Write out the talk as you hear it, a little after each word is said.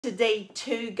Day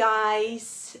 2,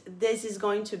 guys. This is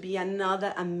going to be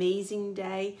another amazing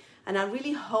day, and I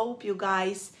really hope you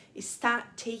guys start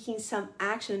taking some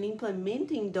action and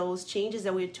implementing those changes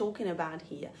that we're talking about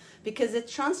here, because the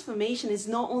transformation is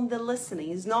not on the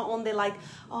listening. It's not on the like,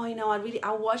 oh, you know,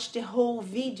 I watched the whole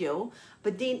video,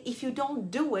 but then if you don't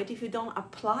do it, if you don't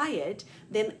apply it,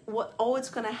 then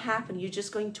what's going to happen, you're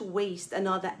just going to waste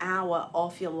another hour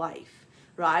of your life,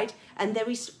 right? And there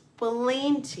is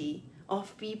plenty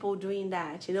of people doing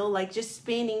that, you know, like just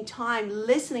spending time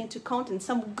listening to content,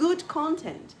 some good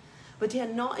content, but they are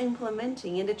not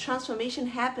implementing, and the transformation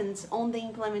happens on the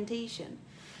implementation.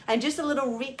 And just a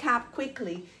little recap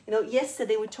quickly, you know,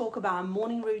 yesterday we talked about a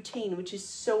morning routine, which is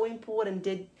so important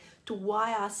to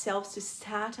wire ourselves to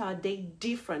start our day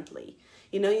differently.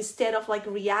 You know, instead of like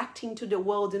reacting to the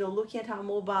world, you know, looking at our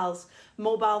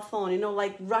mobile phone, you know,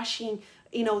 like rushing,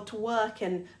 you know, to work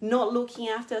and not looking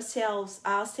after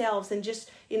ourselves and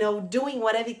just, you know, doing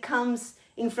whatever comes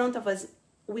in front of us.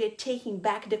 We are taking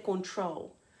back the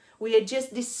control. We are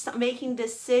just making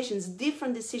decisions,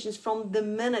 different decisions from the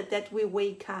minute that we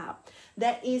wake up.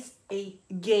 That is a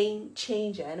game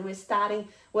changer. And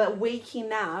we're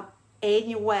waking up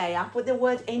anyway. I put the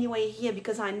word anyway here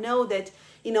because I know that,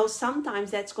 you know,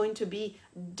 sometimes that's going to be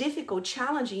difficult,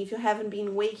 challenging if you haven't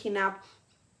been waking up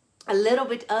a little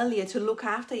bit earlier to look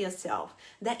after yourself.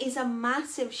 That is a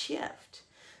massive shift.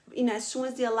 You know, as soon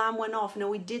as the alarm went off, you know,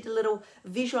 we did a little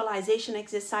visualization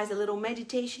exercise, a little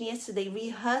meditation yesterday,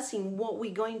 rehearsing what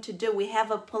we're going to do. We have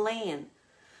a plan.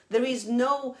 There is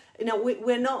no, you know,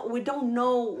 we don't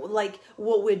know like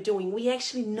what we're doing. We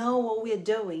actually know what we're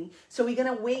doing. So we're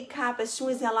going to wake up as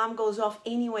soon as the alarm goes off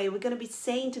anyway. We're going to be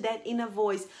saying to that inner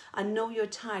voice, I know you're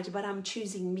tired, but I'm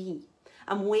choosing me.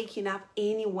 I'm waking up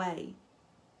anyway.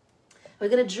 We're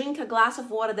going to drink a glass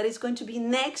of water that is going to be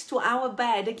next to our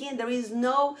bed. Again, there is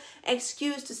no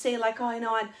excuse to say like, oh, you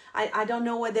know, I don't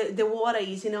know where the water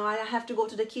is. You know, I have to go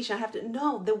to the kitchen. I have to.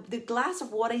 No, the glass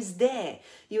of water is there.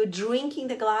 You're drinking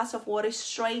the glass of water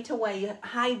straight away. You're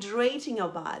hydrating your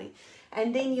body.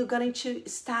 And then you're going to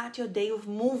start your day with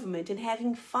movement and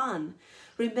having fun.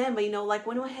 Remember, you know, like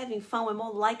when we're having fun, we're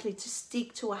more likely to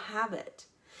stick to a habit.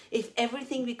 If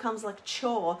everything becomes like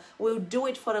chore, we'll do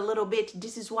it for a little bit.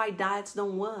 This is why diets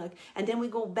don't work. And then we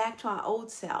go back to our old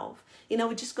self. You know,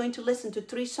 we're just going to listen to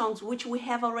 3 songs, which we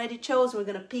have already chosen. We're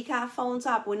going to pick our phones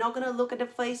up. We're not going to look at the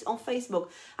face on Facebook,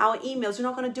 our emails. We're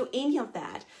not going to do any of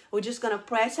that. We're just going to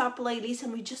press our playlist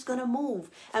and we're just going to move.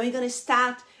 And we're going to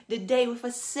start the day with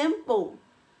a simple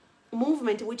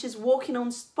movement, which is walking on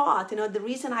spot. You know, the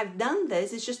reason I've done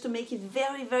this is just to make it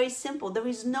very, very simple. There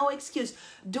is no excuse.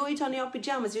 Do it on your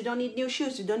pajamas. You don't need new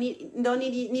shoes. You don't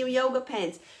need new yoga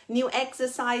pants, new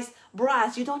exercise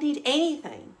bras. You don't need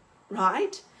anything,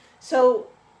 right? So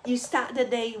you start the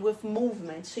day with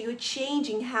movement. So you're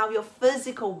changing how your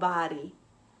physical body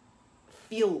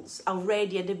feels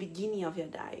already at the beginning of your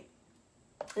day.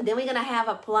 And then we're going to have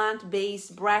a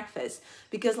plant-based breakfast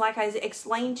because like I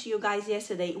explained to you guys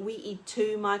yesterday, we eat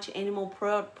too much animal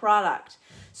product.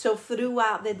 So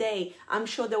throughout the day, I'm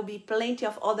sure there will be plenty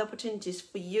of other opportunities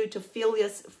for you to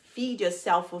feed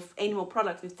yourself with animal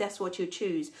products if that's what you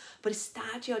choose. But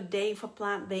start your day for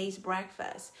plant-based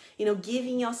breakfast. You know,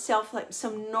 giving yourself like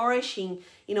some nourishing,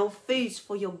 you know, foods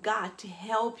for your gut to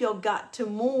help your gut to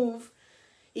move,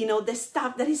 you know, the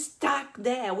stuff that is stuck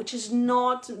there, which is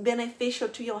not beneficial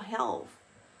to your health.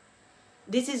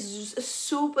 This is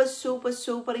super, super,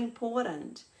 super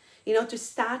important, you know, to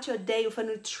start your day with a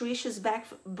nutritious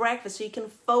breakfast so you can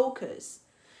focus.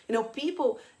 You know,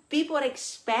 people are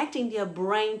expecting their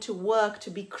brain to work, to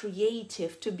be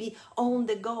creative, to be on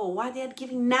the go, while they're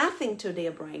giving nothing to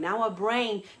their brain. Our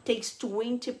brain takes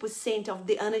 20% of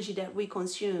the energy that we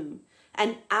consume.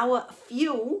 And our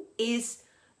fuel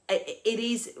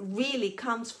really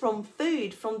comes from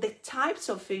food, from the types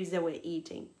of foods that we're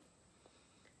eating,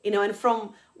 you know, and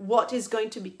from what is going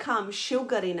to become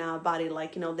sugar in our body,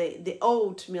 like, you know, the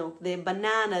oat milk, the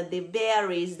banana, the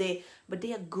berries, but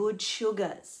they are good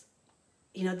sugars.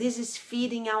 You know, this is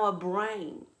feeding our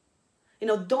brain. You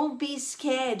know, don't be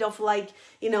scared of like,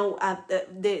 you know,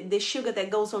 the sugar that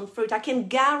goes on fruit. I can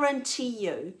guarantee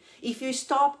you, if you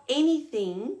stop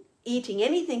eating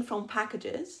anything from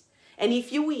packages, and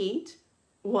if you eat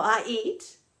what I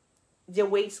eat, your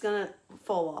weight's going to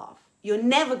fall off. You're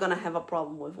never going to have a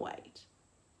problem with weight.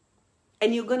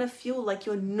 And you're going to feel like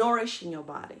you're nourishing your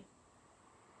body.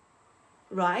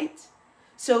 Right?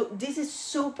 So this is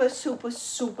super, super,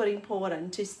 super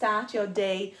important to start your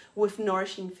day with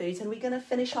nourishing foods. And we're going to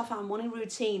finish off our morning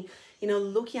routine, you know,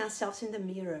 looking ourselves in the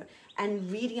mirror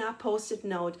and reading our post-it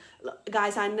note.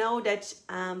 Guys, I know that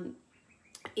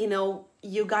you know,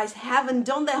 you guys haven't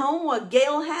done the homework.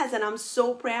 Gail has, and I'm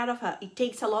so proud of her. It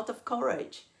takes a lot of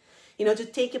courage, you know, to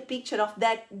take a picture of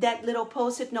that little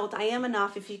post-it note, I am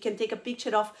enough. If you can take a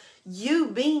picture of you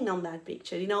being on that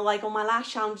picture, you know, like on my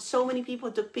last challenge, so many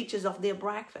people took pictures of their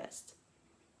breakfast,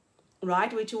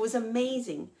 right? Which was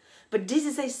amazing. But this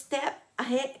is a step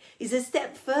ahead, is a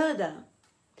step further.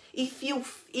 If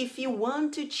you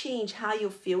want to change how you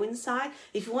feel inside,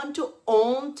 if you want to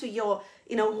own to your,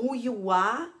 you know, who you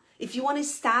are, if you want to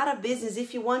start a business,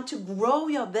 if you want to grow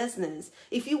your business,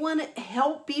 if you want to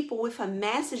help people with a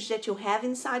message that you have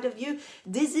inside of you,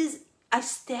 this is a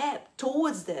step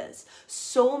towards this.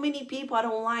 So many people are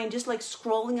online just like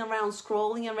scrolling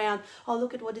around. Oh,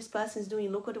 look at what this person's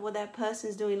doing. Look at what that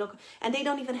person's doing. Look, and they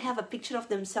don't even have a picture of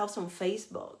themselves on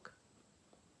Facebook.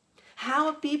 How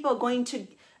are people going to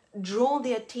draw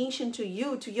the attention to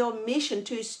you, to your mission,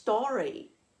 to your story?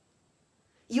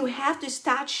 You have to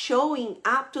start showing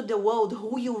up to the world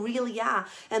who you really are.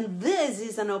 And this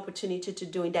is an opportunity to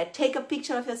doing that. Take a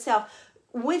picture of yourself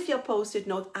with your post-it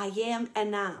note, I am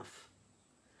enough.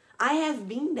 I have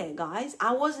been there, guys.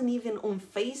 I wasn't even on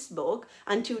Facebook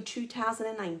until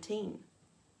 2019.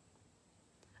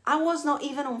 I was not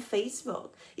even on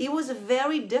Facebook. It was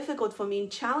very difficult for me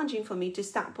and challenging for me to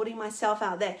start putting myself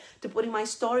out there, to putting my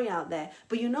story out there.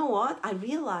 But you know what? I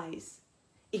realized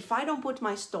if I don't put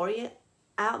my story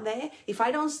out there, if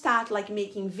I don't start like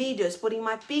making videos, putting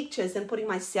my pictures and putting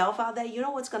myself out there, you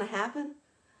know what's going to happen?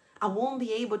 I won't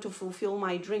be able to fulfill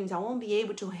my dreams. I won't be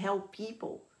able to help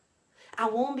people. I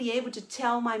won't be able to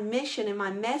tell my mission and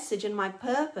my message and my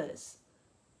purpose.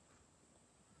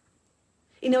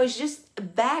 You know, it's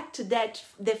just back to that,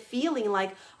 the feeling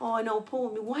like, oh no,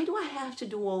 Paul, why do I have to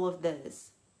do all of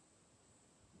this?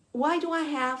 Why do I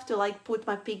have to like put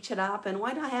my picture up, and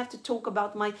why do I have to talk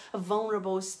about my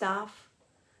vulnerable stuff?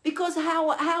 Because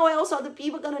how else are the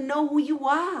people going to know who you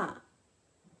are?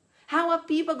 How are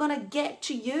people going to get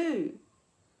to you?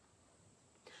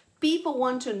 People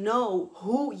want to know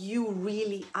who you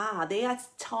really are. They are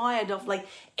tired of like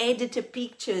edited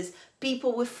pictures,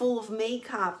 people with full of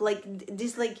makeup, like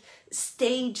this like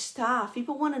stage stuff.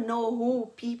 People want to know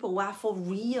who people are for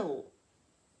real.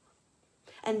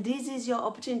 And this is your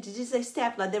opportunity. This is a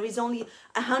step. Like there is only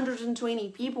 120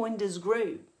 people in this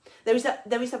group. There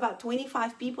is about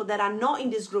 25 people that are not in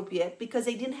this group yet because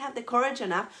they didn't have the courage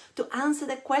enough to answer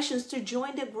the questions to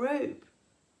join the group.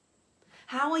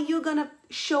 How are you going to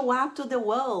show up to the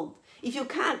world if you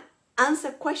can't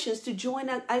answer questions to join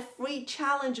a free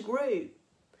challenge group?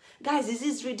 Guys, this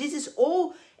is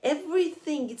all,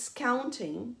 everything is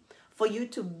counting for you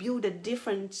to build a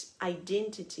different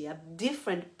identity, a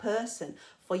different person,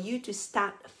 for you to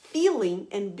start feeling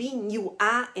and being you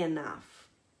are enough.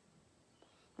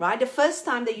 Right? The first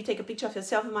time that you take a picture of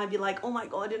yourself, it might be like, oh my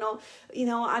God, you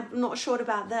know, I'm not sure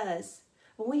about this.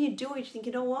 But when you do it, you think,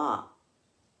 you know what?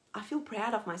 I feel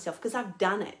proud of myself because I've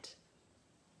done it.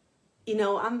 You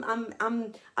know,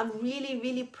 I'm really,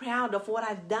 really proud of what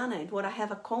I've done it, what I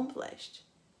have accomplished.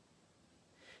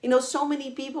 You know, so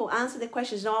many people answer the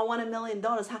questions, no, I want $1 million.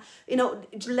 How, you know,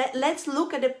 let's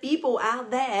look at the people out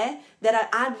there that are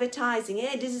advertising,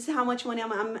 hey, this is how much money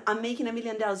I'm making $1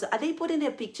 million. Are they putting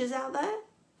their pictures out there?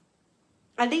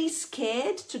 Are they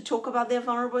scared to talk about their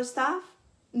vulnerable stuff?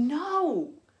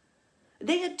 No.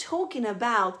 They are talking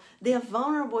about their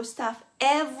vulnerable stuff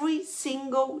every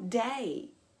single day.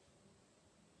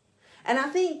 And I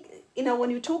think, you know, when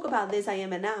you talk about this, I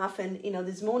am enough, and, you know,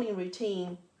 this morning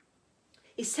routine,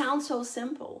 it sounds so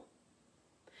simple.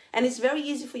 And it's very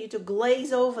easy for you to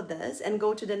glaze over this and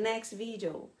go to the next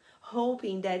video,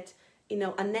 hoping that, you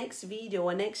know, a next video,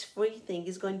 a next free thing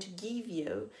is going to give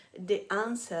you the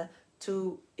answer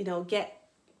to, you know, get,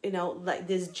 you know, like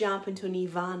this jump into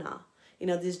nirvana. You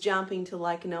know, this jump into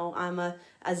like, you know, I'm a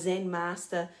Zen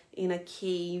master in a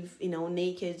cave, you know,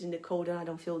 naked in the cold and I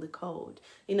don't feel the cold.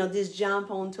 You know, this jump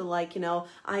onto like, you know,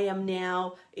 I am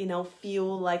now, you know,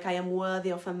 feel like I am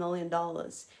worthy of $1 million.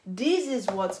 This is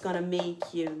what's going to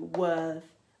make you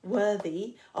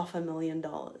worthy of $1 million.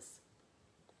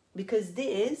 Because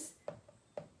this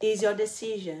is your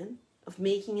decision of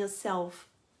making yourself,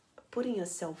 putting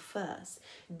yourself first.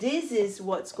 This is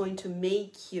what's going to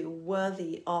make you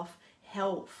worthy of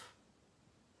health,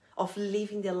 of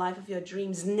living the life of your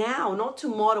dreams now, not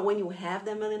tomorrow when you have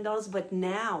the $1 million, but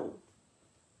now.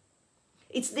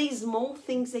 It's these small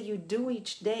things that you do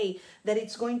each day that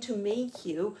it's going to make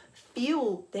you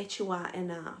feel that you are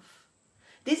enough.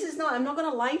 This is not, I'm not going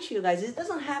to lie to you guys, it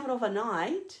doesn't happen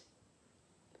overnight.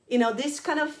 You know, this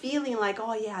kind of feeling like,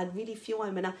 oh yeah, I really feel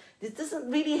I'm enough. This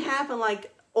doesn't really happen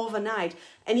like overnight.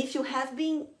 And if you have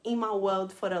been in my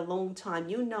world for a long time,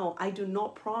 you know I do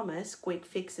not promise quick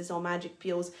fixes or magic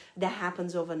pills that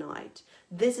happens overnight.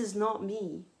 This is not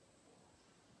me.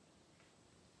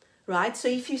 Right? So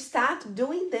if you start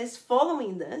doing this,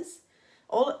 following this,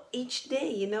 each day,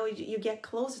 you know, you get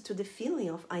closer to the feeling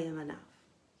of I am enough.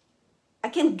 I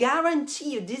can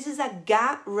guarantee you, this is a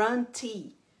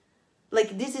guarantee.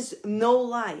 Like, this is no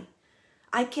lie.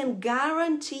 I can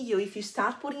guarantee you, if you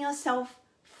start putting yourself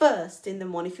first in the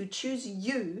morning, if you choose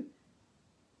you,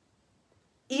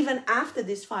 even after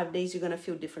these 5 days, you're going to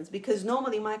feel difference. Because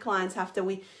normally my clients, after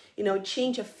we, you know,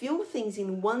 change a few things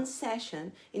in one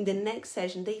session, in the next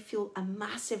session, they feel a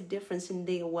massive difference in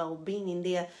their well-being, in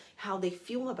their how they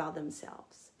feel about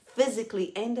themselves,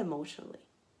 physically and emotionally.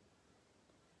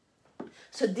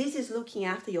 So this is looking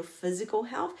after your physical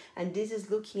health, and this is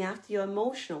looking after your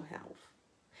emotional health.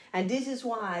 And this is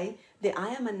why the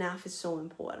I am enough is so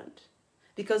important.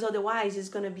 Because otherwise it's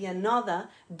going to be another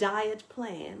diet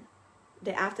plan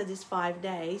that after these 5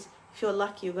 days, if you're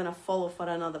lucky, you're going to follow for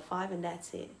another 5, and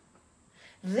that's it.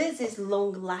 This is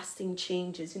long-lasting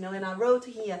changes, you know, and I wrote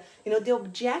here, you know, the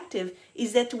objective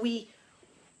is that we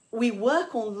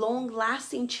work on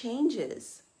long-lasting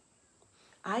changes.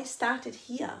 I started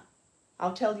here.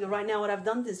 I'll tell you right now what I've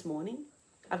done this morning.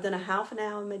 I've done a half an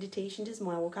hour meditation this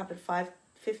morning. I woke up at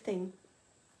 5:15.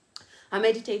 I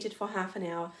meditated for half an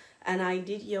hour, and I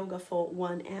did yoga for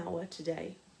 1 hour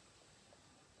today.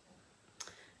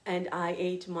 And I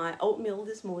ate my oatmeal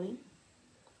this morning,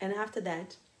 and after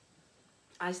that,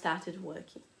 I started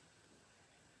working.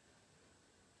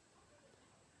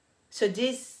 So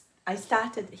this, I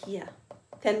started here,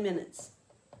 10 minutes,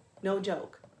 no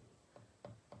joke.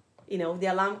 You know, the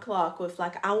alarm clock was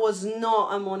like, I was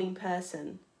not a morning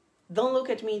person. Don't look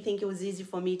at me and think it was easy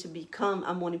for me to become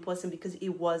a morning person, because it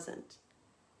wasn't.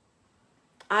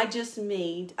 I just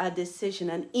made a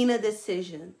decision, an inner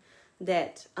decision,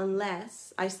 that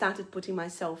unless I started putting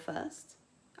myself first,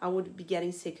 I would be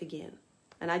getting sick again.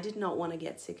 And I did not want to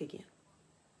get sick again.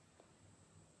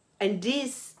 And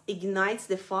this ignites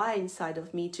the fire inside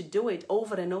of me to do it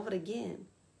over and over again.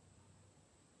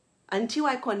 Until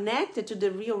I connected to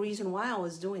the real reason why I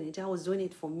was doing it. I was doing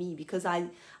it for me, because I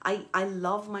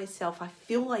love myself. I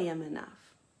feel I am enough.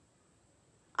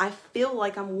 I feel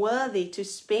like I'm worthy to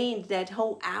spend that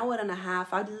whole hour and a half.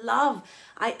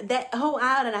 That whole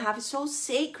hour and a half is so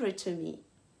sacred to me.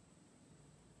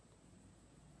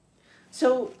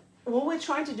 So what we're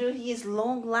trying to do here is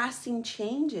long-lasting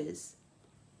changes.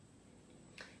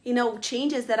 You know,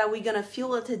 changes that we're going to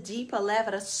feel at a deeper level,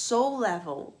 at a soul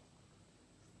level.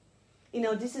 You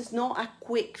know, this is not a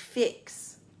quick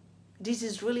fix. This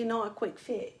is really not a quick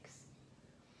fix.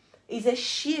 It's a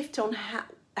shift on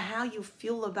how you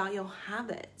feel about your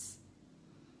habits.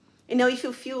 You know, if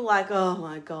you feel like, oh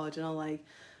my God, you know, like,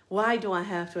 why do I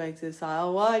have to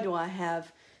exercise? Why do I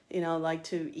have, you know, like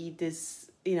to eat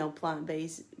this, you know,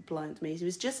 plant-based,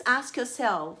 just ask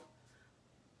yourself,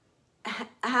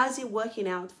 how's it working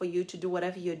out for you to do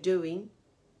whatever you're doing,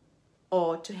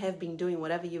 or to have been doing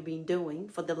whatever you've been doing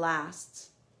for the last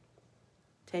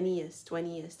 10 years,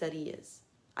 20 years, 30 years?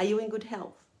 Are you in good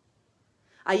health?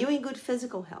 Are you in good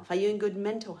physical health? Are you in good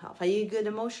mental health? Are you in good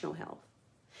emotional health?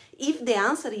 If the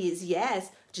answer is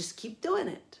yes, just keep doing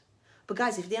it. But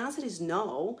guys, if the answer is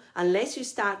no, unless you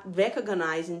start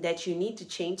recognizing that you need to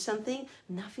change something,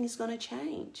 nothing is going to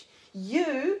change.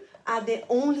 You are the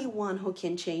only one who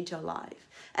can change your life.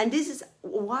 And this is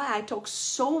why I talk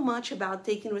so much about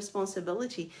taking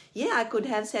responsibility. Yeah, I could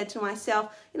have said to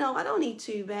myself, you know, I don't need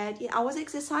too bad. Yeah, I was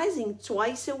exercising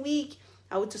twice a week.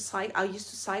 I used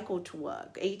to cycle to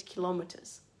work, 8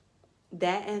 kilometers.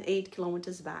 There and 8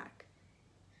 kilometers back.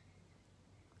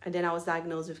 And then I was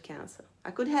diagnosed with cancer.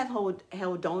 I could have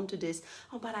held on to this.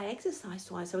 Oh, but I exercise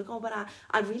twice a week. Oh, but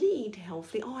I really eat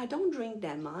healthy. Oh, I don't drink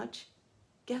that much.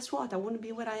 Guess what? I wouldn't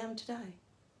be where I am today.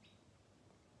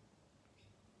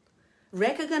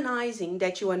 Recognizing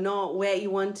that you are not where you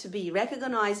want to be,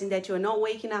 recognizing that you are not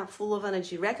waking up full of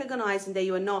energy, recognizing that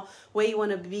you are not where you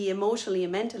want to be emotionally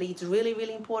and mentally, it's really,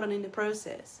 really important in the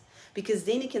process. Because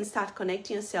then you can start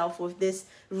connecting yourself with this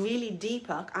really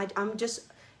deeper, I'm just,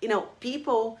 you know,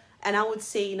 people, and I would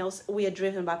say, you know, we are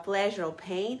driven by pleasure or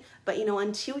pain, but, you know,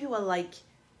 until you are like,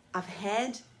 I've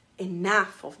had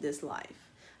enough of this life.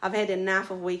 I've had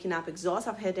enough of waking up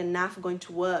exhausted. I've had enough of going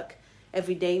to work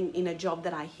every day in a job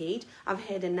that I hate. I've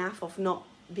had enough of not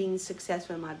being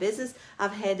successful in my business.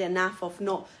 I've had enough of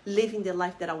not living the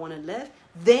life that I want to live.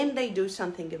 Then they do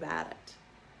something about it.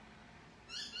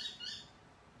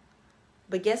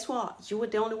 But guess what? You are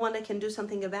the only one that can do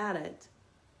something about it.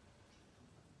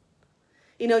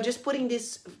 You know, just putting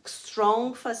this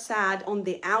strong facade on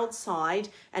the outside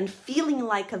and feeling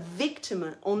like a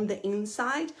victim on the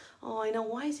inside. Oh, you know,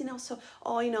 why is, you know, so,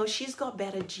 oh, you know, she's got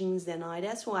better genes than I.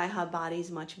 That's why her body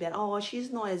is much better. Oh,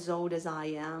 she's not as old as I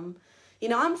am. You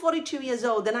know, I'm 42 years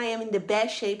old and I am in the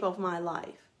best shape of my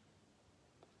life.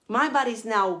 My body is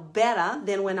now better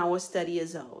than when I was 30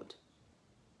 years old.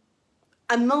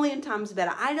 1,000,000 times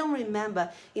better. I don't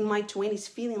remember in my 20s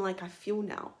feeling like I feel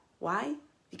now. Why?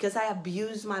 Because I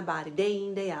abused my body day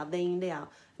in, day out, day in, day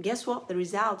out. Guess what? The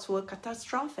results were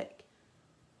catastrophic.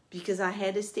 Because I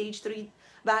had a stage 3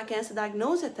 bowel cancer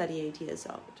diagnosed at 38 years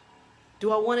old.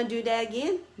 Do I want to do that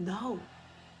again? No.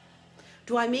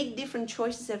 Do I make different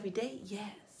choices every day?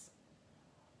 Yes.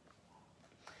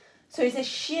 So it's a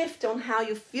shift on how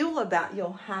you feel about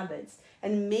your habits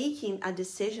and making a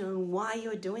decision on why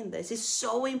you're doing this. It's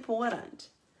so important.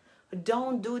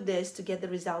 Don't do this to get the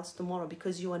results tomorrow,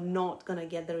 because you are not going to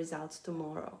get the results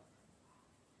tomorrow.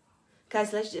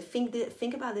 Guys, let's just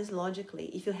think about this logically.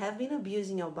 If you have been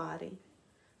abusing your body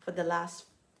for the last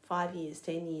 5 years,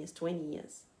 10 years, 20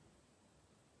 years,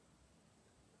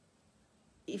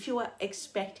 if you are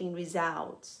expecting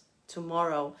results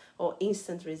tomorrow or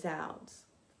instant results,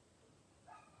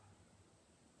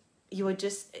 you're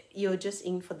just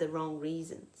in for the wrong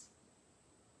reasons.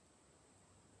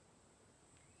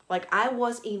 Like, I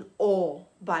was in awe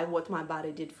by what my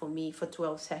body did for me for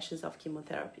 12 sessions of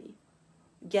chemotherapy.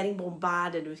 Getting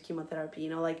bombarded with chemotherapy, you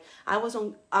know, like I was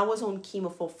on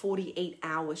chemo for 48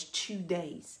 hours, 2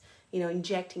 days, you know,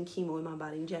 injecting chemo in my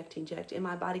body, injecting, and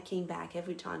my body came back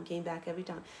every time, came back every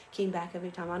time.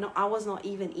 I know I was not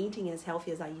even eating as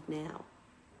healthy as I eat now.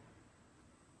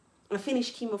 I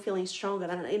finished chemo feeling stronger,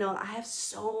 and you know, I have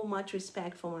so much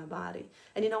respect for my body,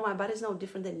 and you know, my body is no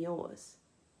different than yours.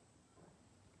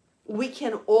 We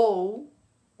can all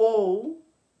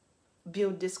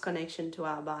build this connection to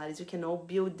our bodies. We can all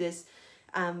build this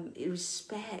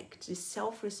respect, this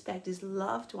self-respect, this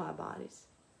love to our bodies.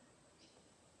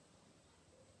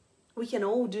 We can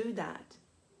all do that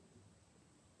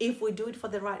if we do it for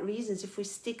the right reasons, if we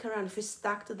stick around, if we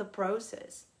stuck to the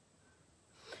process.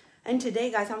 And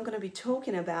today, guys, I'm going to be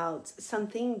talking about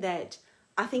something that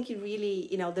I think it really,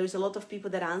 you know, there's a lot of people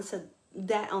that answered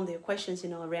that on their questions, you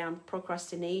know, around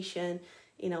procrastination,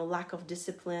 you know, lack of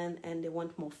discipline, and they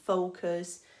want more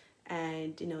focus,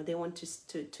 and, you know, they want to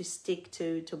stick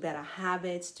to better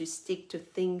habits, to stick to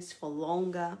things for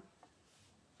longer.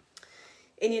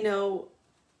 And, you know,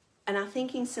 and I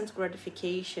think instant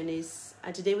gratification is,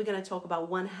 today we're going to talk about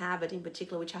one habit in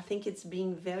particular, which I think it's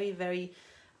being very, very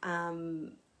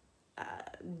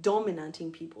dominant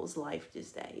in people's life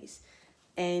these days.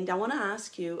 And I want to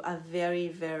ask you a very,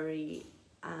 very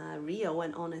real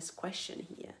and honest question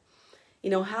here. You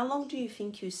know, how long do you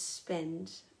think you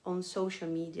spend on social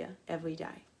media every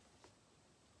day?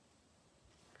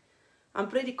 I'm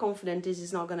pretty confident this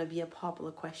is not going to be a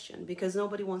popular question, because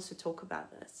nobody wants to talk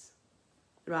about this,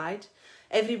 right?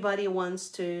 Everybody wants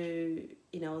to,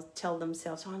 you know, tell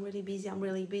themselves, oh, I'm really busy, I'm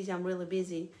really busy, I'm really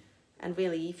busy. And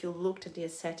really, if you looked at their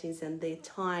settings and their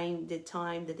time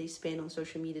that they spend on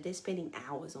social media, they're spending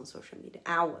hours on social media,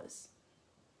 hours.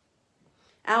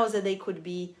 Hours that they could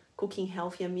be cooking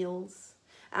healthier meals,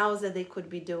 hours that they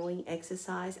could be doing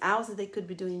exercise, hours that they could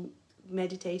be doing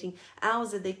meditating,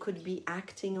 hours that they could be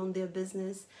acting on their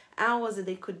business, hours that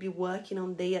they could be working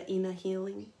on their inner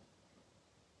healing.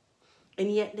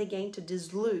 And yet they get into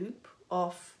this loop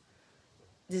of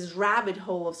this rabbit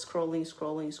hole of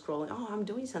scrolling. Oh, I'm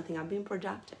doing something, I'm being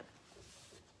productive,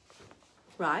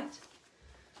 right?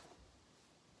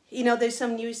 You know, there's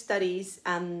some new studies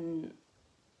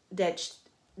that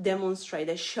demonstrate,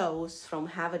 that shows from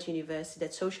Harvard University,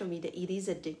 that social media, it is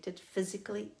addicted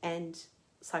physically and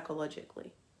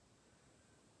psychologically.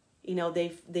 You know,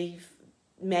 they've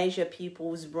measured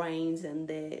people's brains, and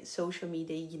the social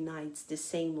media ignites the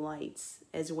same lights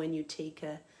as when you take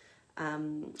a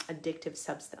addictive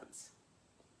substance.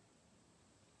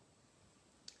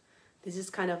 This is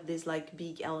kind of this like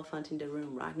big elephant in the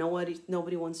room, right?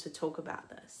 Nobody wants to talk about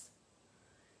this.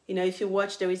 You know, if you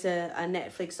watch, there is a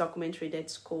Netflix documentary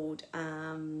that's called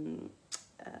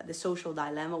The Social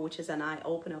Dilemma, which is an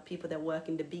eye-opener. People that work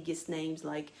in the biggest names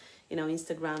like, you know,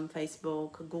 Instagram,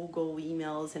 Facebook, Google,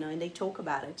 emails, you know, and they talk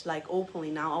about it like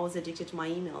openly. Now, I was addicted to my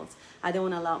emails. I don't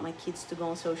want to allow my kids to go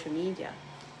on social media.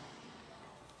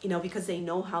 You know, because they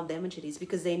know how damaging it is,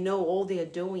 because they know all they are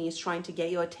doing is trying to get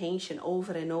your attention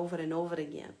over and over and over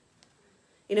again.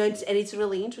 You know, it's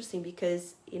really interesting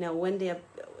because, you know, when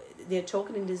they're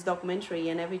talking in this documentary,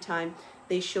 and every time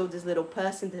they show this little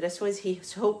person, that as soon as he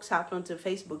hooks up onto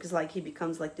Facebook, it's like he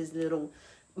becomes like this little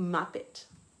Muppet.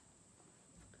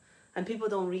 And people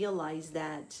don't realize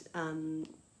that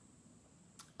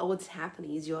what's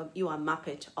happening is you are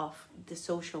Muppet of the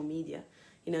social media.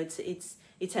 You know,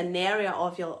 it's an area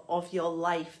of your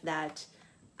life that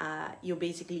you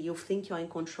think you're in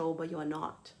control, but you're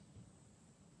not.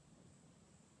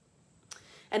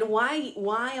 And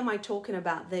why am I talking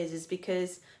about this? Is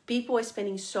because people are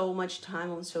spending so much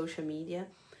time on social media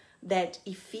that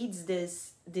it feeds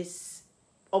this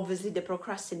obviously the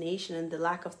procrastination and the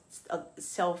lack of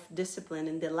self-discipline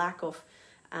and the lack of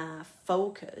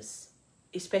focus,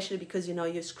 especially because, you know,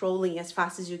 you're scrolling as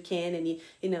fast as you can, and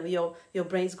you know your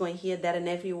brain's going here, there, and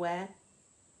everywhere,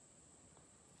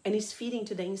 and it's feeding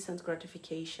to the instant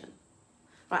gratification.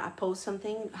 Right? I post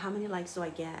something, how many likes do I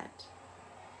get?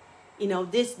 You know,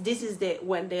 this is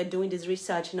when they're doing this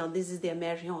research, you know, this is their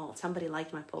measure. Oh, somebody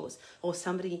liked my post, or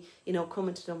somebody, you know,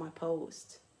 commented on my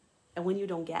post. And when you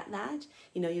don't get that,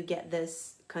 you know, you get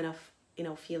this kind of, you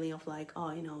know, feeling of like,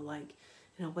 oh, you know, like,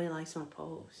 you know, nobody likes my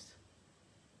post.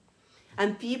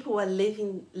 And people are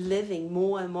living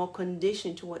more and more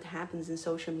conditioned to what happens in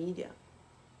social media.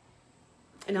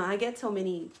 You know, I get so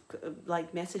many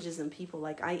like messages and people,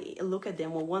 like I look at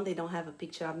them, well, one, they don't have a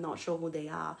picture, I'm not sure who they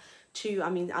are. Two, I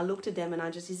mean, I looked at them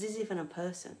and is this even a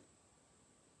person?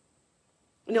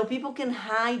 You know, people can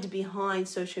hide behind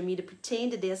social media,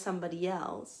 pretend that they're somebody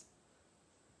else.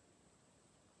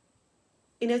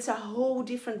 You know, it's a whole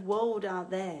different world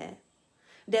out there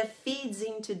that feeds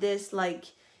into this, like,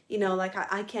 you know, like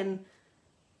I can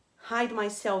hide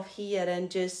myself here and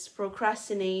just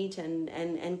procrastinate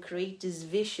and create this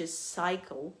vicious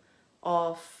cycle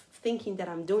of thinking that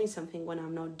I'm doing something when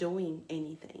I'm not doing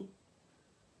anything.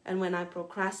 And when I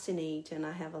procrastinate and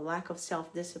I have a lack of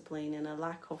self-discipline and a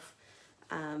lack of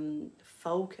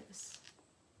focus.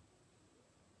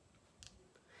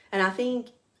 And I think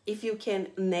if you can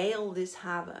nail this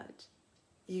habit,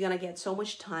 you're going to get so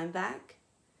much time back.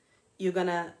 You're going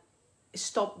to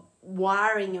stop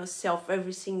wiring yourself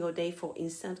every single day for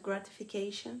instant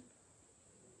gratification.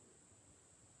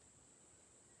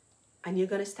 And you're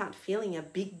going to start feeling a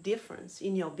big difference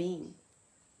in your being.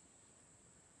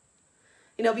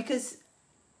 You know, because,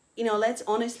 you know, let's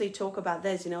honestly talk about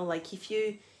this, you know, like if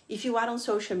you are on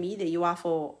social media, you are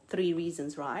for 3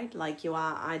 reasons, right? Like you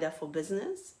are either for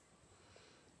business,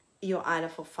 you're either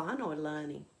for fun or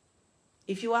learning.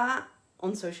 If you are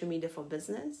on social media for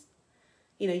business,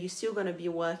 you know, you're still going to be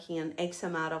working an X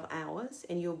amount of hours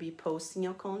and you'll be posting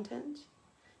your content.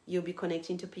 You'll be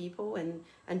connecting to people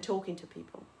and talking to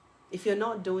people. If you're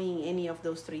not doing any of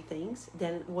those 3 things,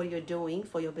 then what you're doing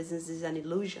for your business is an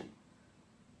illusion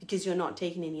because you're not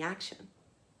taking any action.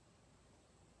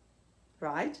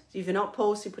 Right? So if you're not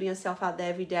posting, putting yourself out there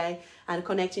every day and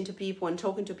connecting to people and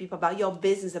talking to people about your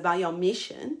business, about your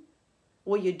mission,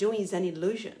 what you're doing is an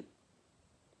illusion.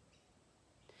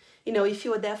 You know, if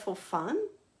you are there for fun,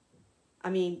 I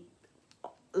mean,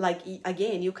 like,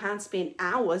 again, you can't spend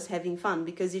hours having fun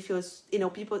because if you're, you know,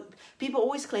 people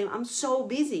always claim, I'm so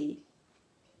busy.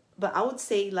 But I would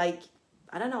say, like,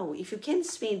 I don't know, if you can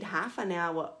spend half an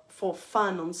hour for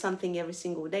fun on something every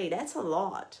single day, that's a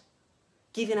lot,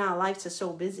 given our lives are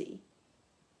so busy.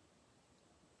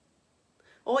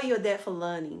 Or you're there for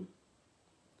learning.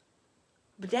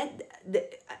 But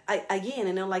again,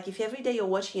 you know, like if every day you're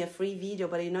watching a free video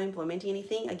but you're not implementing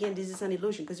anything, again, this is an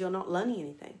illusion because you're not learning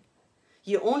anything.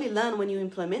 You only learn when you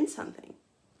implement something.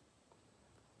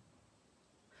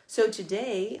 So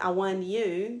today, I want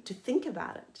you to think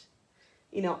about it.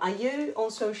 You know, are you on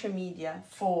social media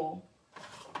for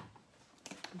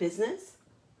business,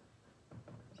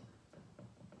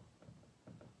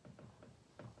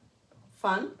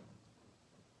 fun,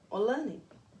 or learning?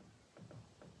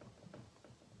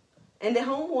 And the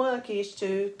homework is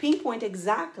to pinpoint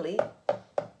exactly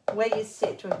where you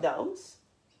sit with those.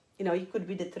 You know, it could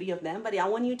be the 3 of them, but I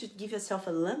want you to give yourself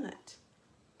a limit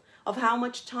of how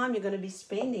much time you're going to be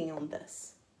spending on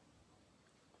this.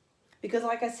 Because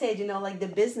like I said, you know, like the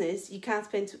business, you can't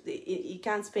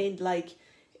spend like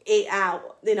 8 hours,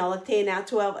 you know, like 10 hours,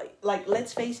 12, like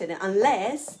let's face it,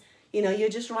 unless, you know, you're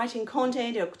just writing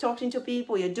content, you're talking to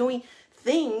people, you're doing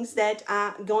things that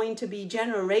are going to be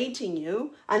generating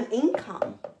you an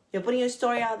income. You're putting your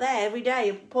story out there every day,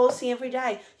 you're posting every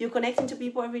day, you're connecting to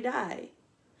people every day.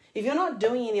 If you're not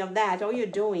doing any of that, all you're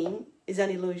doing is an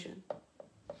illusion.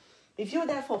 If you're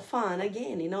there for fun,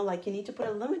 again, you know, like you need to put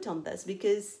a limit on this,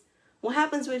 because what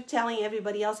happens with telling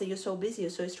everybody else that you're so busy, you're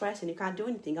so stressed, and you can't do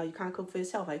anything, or you can't cook for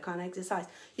yourself, or you can't exercise,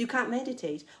 you can't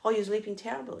meditate, or you're sleeping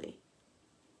terribly.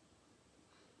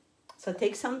 So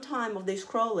take some time of this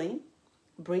scrolling,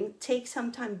 take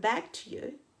some time back to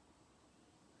you,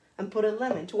 and put a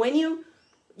limit. When you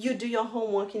you do your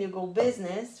homework and you go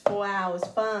business, 4 hours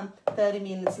fun, 30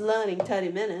 minutes learning, 30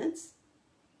 minutes,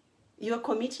 you're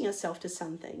committing yourself to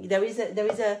something. There is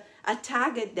a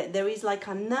target, that there is like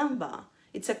a number.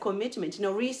 It's a commitment. You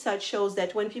know, research shows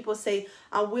that when people say,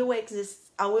 I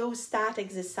will start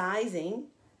exercising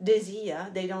this year,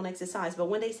 they don't exercise. But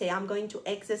when they say, I'm going to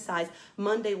exercise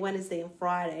Monday, Wednesday, and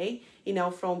Friday, you know,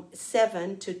 from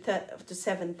 7 to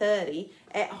 7:30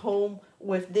 at home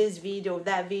with this video,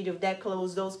 that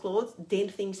clothes, those clothes, then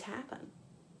things happen.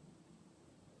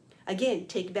 Again,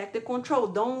 take back the control.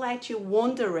 Don't let you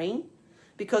wandering,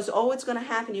 because all it's going to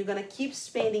happen, you're going to keep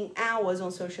spending hours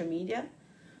on social media,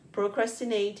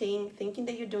 procrastinating, thinking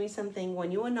that you're doing something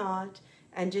when you are not,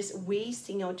 and just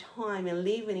wasting your time and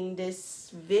living in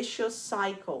this vicious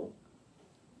cycle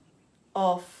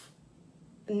of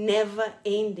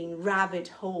never-ending rabbit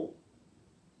hole.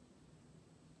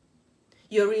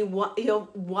 You're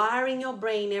wiring your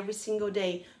brain every single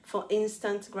day for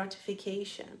instant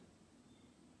gratification.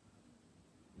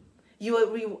 You are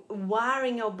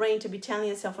rewiring your brain to be telling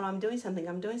yourself, oh, I'm doing something.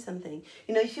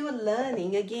 You know, if you're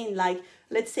learning, again, like,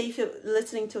 let's say if you're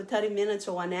listening to 30 minutes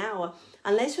or 1 hour,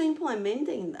 unless you're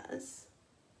implementing this,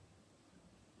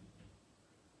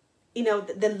 you know,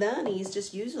 the learning is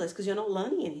just useless because you're not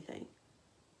learning anything.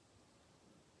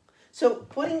 So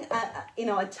putting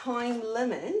a time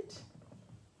limit,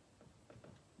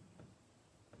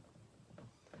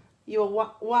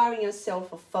 you're wiring yourself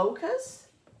for focus,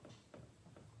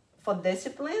 for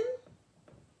discipline,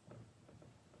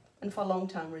 and for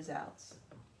long-term results.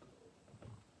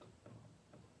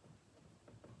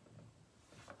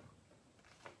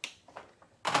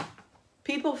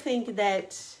 People think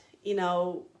that, you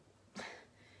know,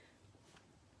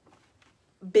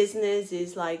 business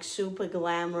is like super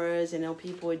glamorous, you know,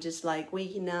 people are just like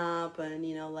waking up and,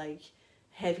 you know, like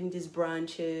having these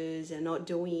brunches and not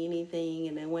doing anything,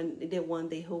 and then when they want,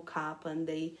 they hook up and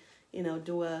they, you know,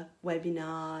 do a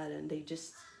webinar and they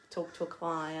just talk to a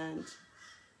client.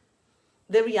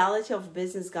 The reality of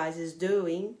business, guys, is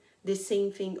doing the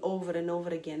same thing over and over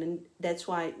again. And that's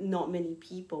why not many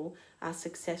people are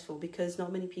successful, because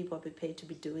not many people are prepared to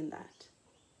be doing that.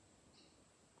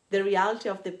 The reality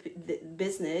of the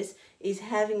business is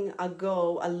having a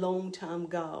goal, a long-term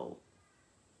goal.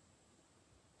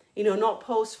 You know, not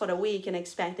post for a week and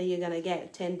expect that you're going to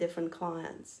get 10 different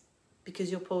clients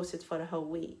because you posted for the whole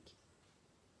week.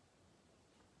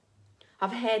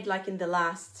 I've had, like, in the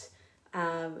last,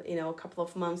 a couple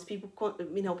of months, people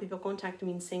contact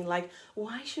me and saying, like,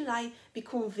 why should I be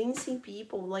convincing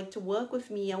people, like, to work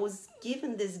with me? I was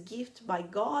given this gift by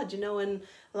God, you know, and,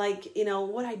 like, you know,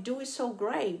 what I do is so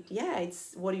great. Yeah,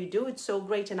 it's what you do, it's so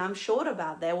great, and I'm sure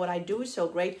about that. What I do is so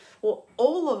great. Well,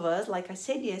 all of us, like I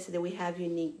said yesterday, we have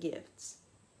unique gifts.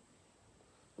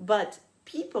 But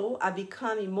people are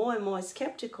becoming more and more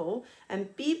skeptical,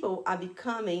 and people are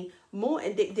becoming more,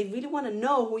 and they really want to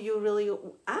know who you really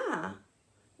are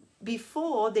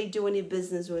before they do any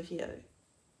business with you.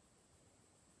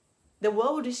 The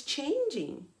world is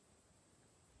changing.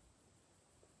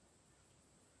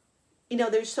 You know,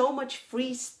 there's so much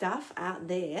free stuff out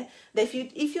there that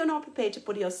if you're not prepared to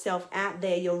put yourself out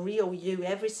there, your real you,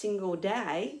 every single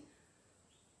day,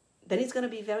 then it's going to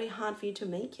be very hard for you to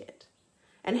make it.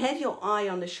 And have your eye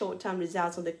on the short-term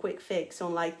results, on the quick fix,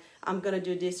 on like, I'm going to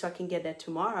do this so I can get that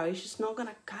tomorrow. It's just not going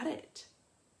to cut it.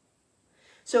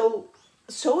 So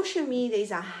social media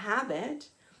is a habit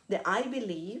that I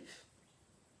believe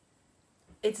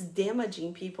it's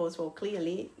damaging people as well.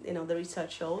 Clearly, you know, the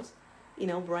research shows, you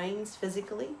know, brains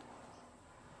physically.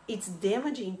 It's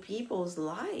damaging people's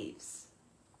lives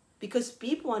because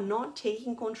people are not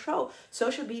taking control.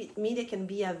 Social media can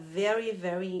be a very,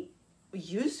 very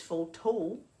useful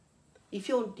tool if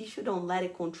you don't let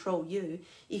it control you,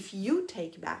 if you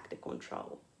take back the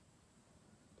control.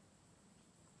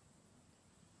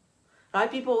 Right?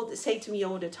 People say to me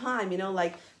all the time, you know,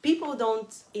 like, people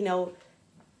don't, you know,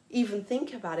 even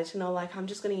think about it, you know, like, I'm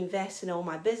just going to invest in all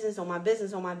my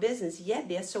business, yet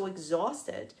they're so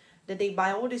exhausted that they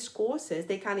buy all these courses,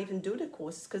 they can't even do the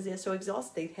courses because they're so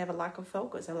exhausted, they have a lack of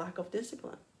focus, a lack of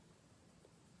discipline.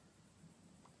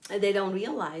 And they don't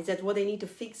realize that what they need to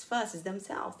fix first is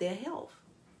themselves, their health.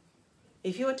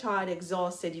 If you're tired,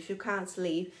 exhausted, if you can't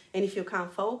sleep, and if you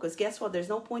can't focus, guess what? There's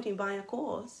no point in buying a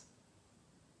course.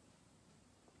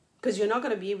 Because you're not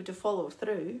going to be able to follow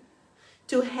through.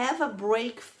 To have a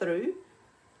breakthrough,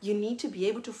 you need to be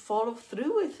able to follow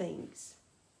through with things.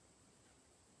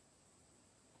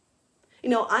 You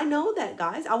know, I know that,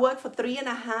 guys. I worked for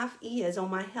 3.5 years on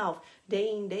my health. Day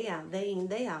in, day out, day in,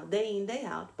 day out, day in, day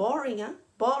out. Boring, huh?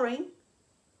 Boring.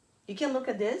 You can look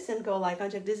at this and go like,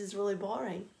 Anja, this is really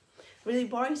boring. really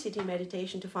boring sitting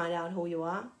meditation to find out who you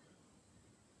are.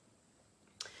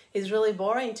 It's really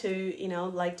boring to, you know,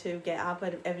 like to get up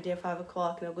every day at 5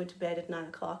 o'clock and go to bed at 9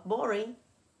 o'clock. Boring.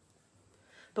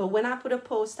 But when I put a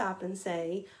post up and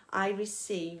say, I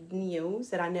received news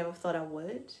that I never thought I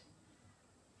would.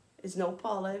 There's no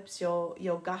polyps,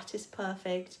 your gut is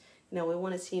perfect. You know, we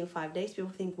want to see you in 5 days.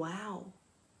 People think, wow.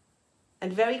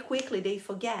 And very quickly they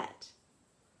forget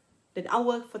that I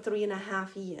worked for 3.5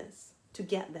 years to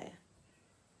get there.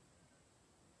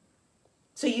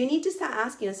 So you need to start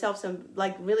asking yourself some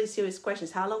like really serious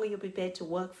questions. How long are you prepared to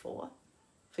work for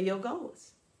your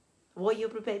goals? What are you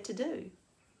prepared to do?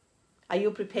 Are you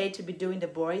prepared to be doing the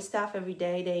boring stuff every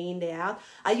day, day in, day out?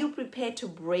 Are you prepared to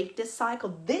break the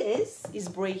cycle? This is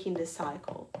breaking the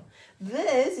cycle.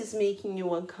 This is making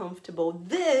you uncomfortable.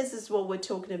 This is what we're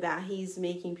talking about. He's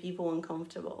making people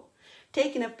uncomfortable.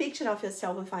 Taking a picture of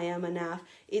yourself with 𝗖𝗪𝗢𝗞,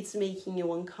 it's making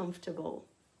you uncomfortable.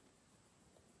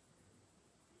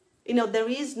 You know, there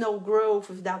is no growth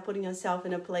without putting yourself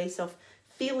in a place of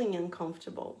feeling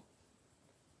uncomfortable.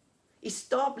 You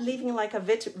stop living like a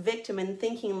victim and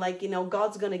thinking like, you know,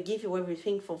 God's going to give you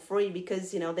everything for free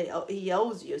because, you know, he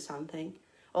owes you something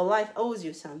or life owes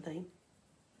you something.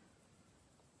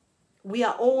 We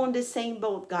are all on the same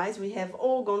boat, guys. We have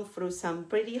all gone through some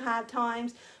pretty hard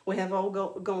times. We have all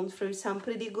gone through some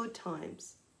pretty good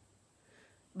times.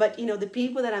 But, you know, the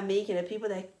people that are making it, the people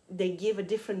that they give a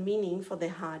different meaning for their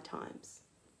hard times.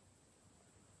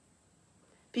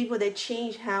 People that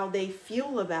change how they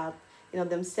feel about, you know,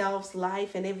 themselves,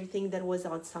 life, and everything that was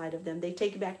outside of them. They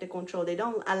take back the control. They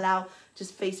don't allow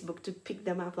just Facebook to pick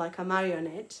them up like a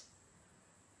marionette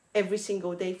every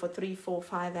single day for 3, 4,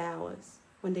 5 hours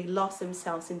when they lost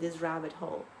themselves in this rabbit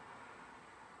hole.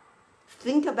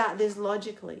 Think about this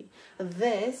logically.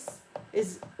 This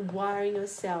is wiring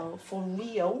yourself for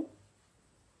real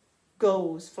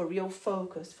goals, for real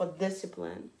focus, for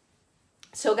discipline.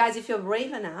 So guys, if you're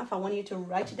brave enough, I want you to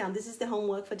write it down. This is the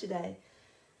homework for today.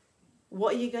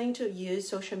 What are you going to use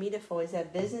social media for? Is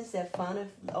that business, is that fun,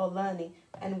 or learning?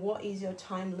 And what is your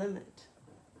time limit?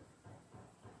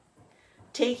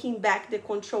 Taking back the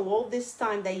control. All this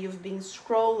time that you've been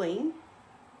scrolling,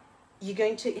 you're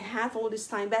going to have all this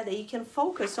time back that you can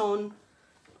focus on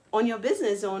your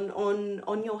business,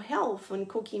 on your health, on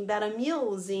cooking better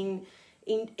meals, in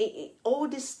all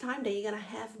this time that you're going to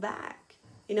have back.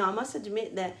 You know, I must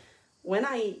admit that when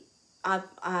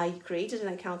I created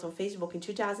an account on Facebook in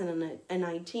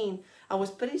 2019, I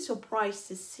was pretty surprised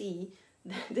to see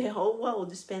that the whole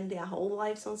world spend their whole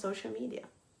lives on social media.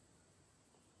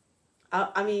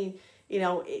 I mean, you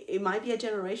know, it might be a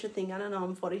generation thing. I don't know,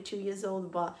 I'm 42 years old,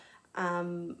 but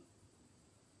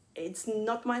it's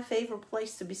not my favorite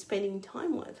place to be spending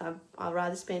time with. I'd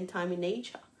rather spend time in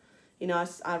nature. You know,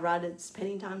 I'd rather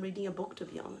spending time reading a book, to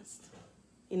be honest.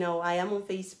 You know, I am on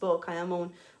Facebook, I am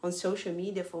on social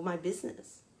media for my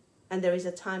business. And there is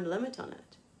a time limit on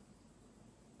it.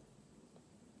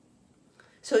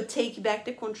 So take back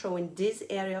the control in this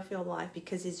area of your life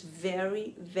because it's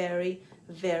very, very,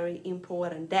 very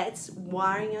important. That's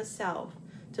wiring yourself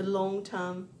to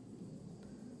long-term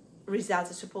results.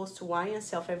 You're supposed to wire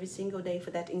yourself every single day for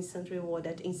that instant reward,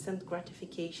 that instant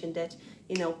gratification, that,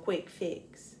 you know, quick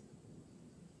fix.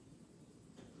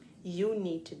 You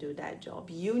need to do that job.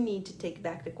 You need to take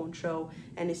back the control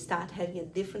and start having a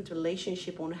different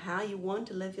relationship on how you want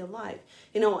to live your life.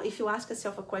 You know, if you ask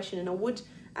yourself a question, you know, would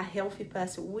a healthy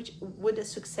person, would a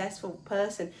successful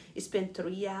person spend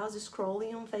 3 hours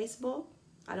scrolling on Facebook?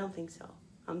 I don't think so.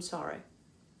 I'm sorry.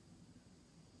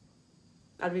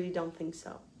 I really don't think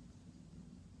so.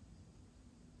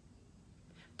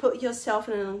 Put yourself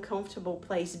in an uncomfortable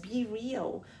place. Be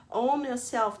real. Own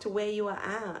yourself to where you are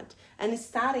at. And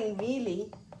starting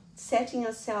really setting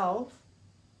yourself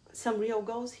some real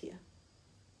goals here.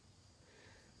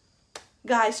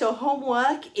 Guys, so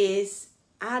homework is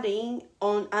adding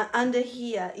on under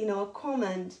here, you know, a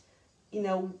comment, you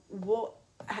know,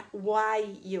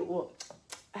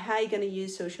 how you're going to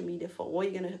use social media for,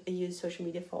 what you're going to use social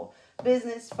media for.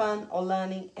 Business, fun, or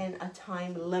learning, and a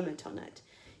time limit on it.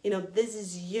 You know, this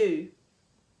is you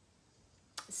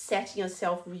setting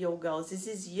yourself real goals. This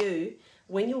is you.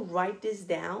 When you write this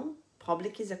down,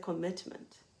 public is a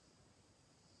commitment.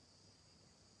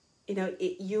 You know,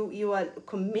 you are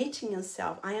committing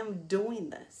yourself. I am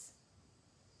doing this.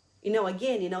 You know,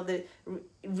 again, you know, the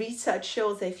research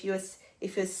shows that if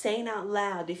you're saying out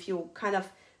loud, if you kind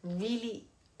of really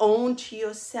own to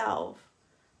yourself,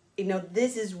 you know,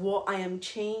 this is what I am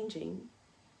changing,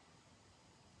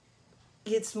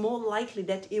 it's more likely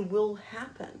that it will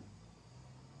happen.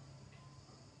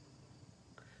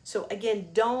 So again,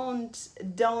 don't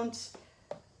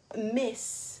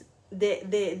miss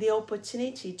the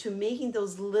opportunity to making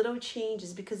those little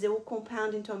changes, because they will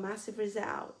compound into a massive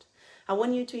result. I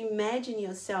want you to imagine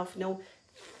yourself,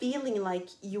 feeling like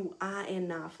you are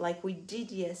enough, like we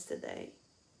did yesterday.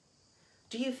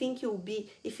 Do you think you'll be,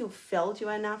 if you felt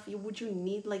you're enough, would you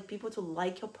need like people to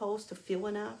like your post to feel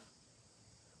enough?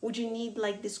 Would you need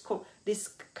like this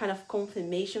kind of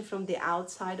confirmation from the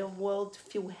outside of world to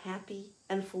feel happy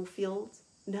and fulfilled?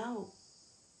 No.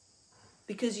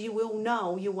 Because you will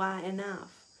know you are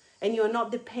enough and you're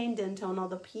not dependent on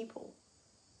other people.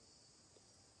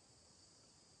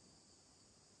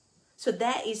 So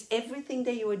that is everything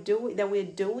that we're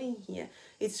doing here.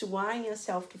 It's wiring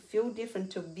yourself to feel different,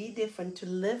 to be different, to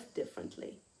live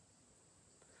differently.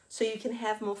 So you can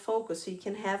have more focus, so you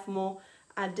can have more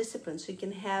discipline, so you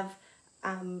can have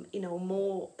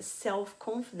more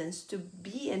self-confidence to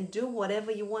be and do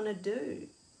whatever you want to do.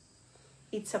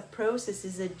 It's a process,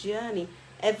 it's a journey.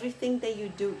 Everything that you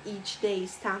do each day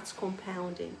starts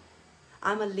compounding.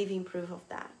 I'm a living proof of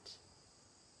that.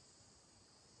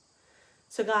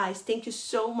 So guys, thank you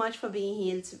so much for being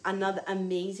here. It's another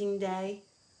amazing day.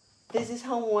 This is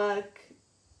homework.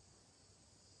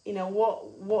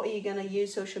 What are you going to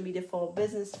use social media for?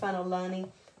 Business, fun, or learning?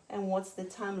 And what's the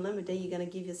time limit that you're going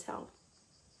to give yourself?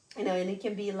 And it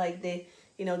can be like the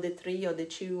 3 or the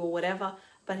 2 or whatever.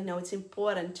 But, it's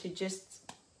important to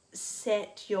just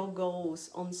set your goals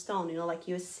on stone. Like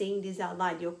you're saying this out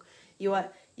loud. You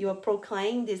are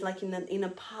proclaiming this like in a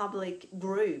public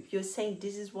group. You're saying,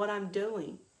 this is what I'm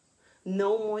doing.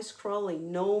 No more scrolling.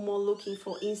 No more looking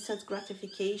for instant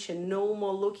gratification. No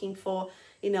more looking for,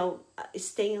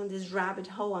 staying on this rabbit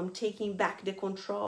hole. I'm taking back the control.